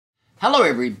Hello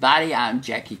everybody, I'm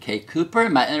Jackie K. Cooper,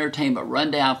 and my entertainment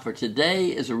rundown for today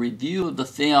is a review of the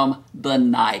film The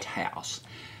Night House.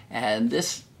 And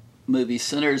this movie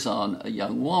centers on a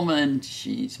young woman.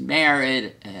 She's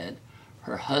married and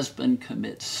her husband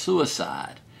commits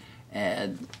suicide.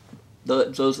 And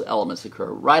those elements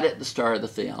occur right at the start of the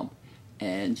film.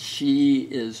 And she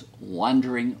is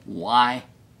wondering why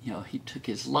he took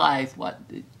his life, what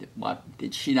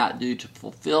did she not do to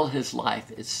fulfill his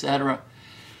life, etc.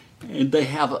 And they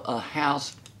have a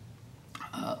house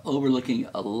overlooking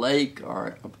a lake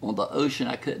or on the ocean.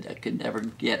 I could never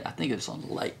get. I think it was on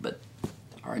the lake,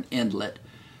 or an inlet,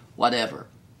 whatever.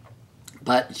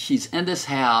 But she's in this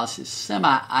house. It's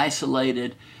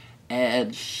semi-isolated,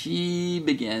 and she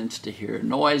begins to hear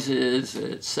noises,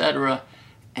 etc.,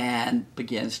 and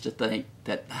begins to think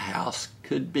that the house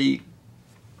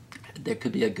there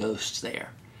could be a ghost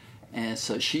there. And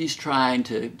so she's trying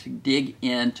to dig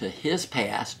into his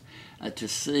past to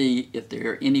see if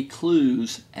there are any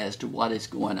clues as to what is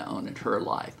going on in her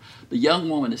life. The young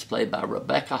woman is played by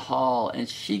Rebecca Hall, and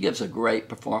she gives a great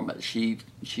performance. She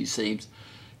seems,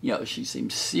 she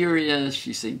seems serious,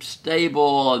 she seems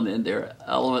stable, and then there are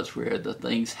elements where the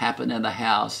things happen in the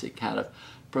house that kind of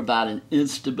provide an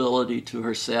instability to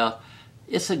herself.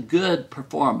 It's a good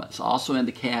performance. Also in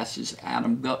the cast is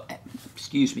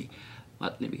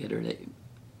let me get her name.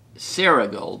 Sarah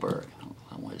Goldberg.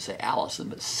 I want to say Allison,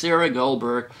 but Sarah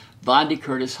Goldberg, Vondie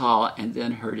Curtis Hall, and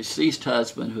then her deceased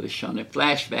husband, who is shown in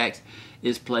flashbacks,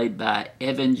 is played by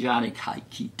Evan Johnny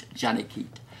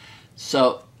Keat.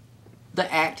 So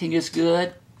the acting is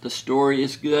good, the story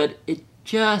is good. It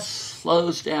just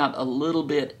slows down a little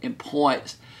bit in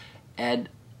points, and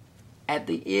at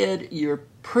the end you're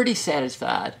pretty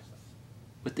satisfied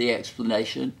with the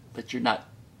explanation, but you're not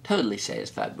totally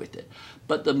satisfied with it.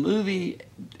 But the movie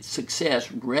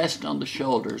success rests on the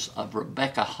shoulders of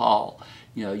Rebecca Hall.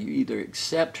 You either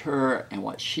accept her and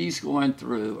what she's going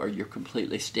through, or you're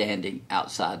completely standing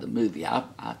outside the movie. I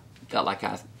felt like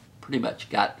I pretty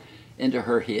much got into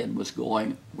her head and was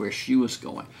going where she was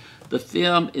going. The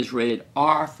film is rated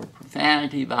R for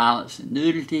profanity, violence, and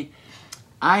nudity.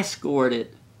 I scored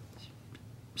it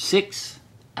 6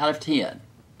 out of 10.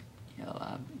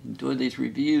 I'm doing these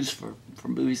reviews for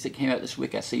movies that came out this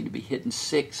week. I seem to be hitting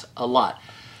 6 a lot.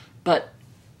 But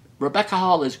Rebecca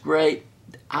Hall is great.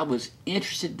 I was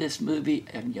interested in this movie,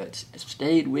 and it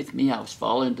stayed with me. I was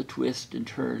following the twists and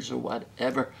turns or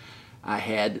whatever. I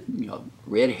had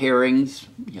red herrings.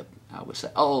 I would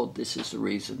say, oh, this is the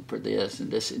reason for this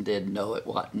and this, and then no it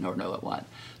wasn't, or no it wasn't.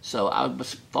 So I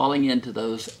was falling into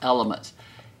those elements.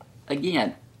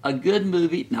 Again, a good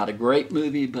movie, not a great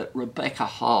movie, but Rebecca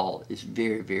Hall is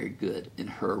very, very good in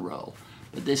her role.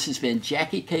 But this has been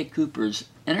Jackie K. Cooper's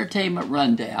Entertainment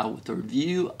Rundown with a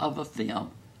review of a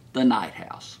film, The Night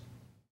House.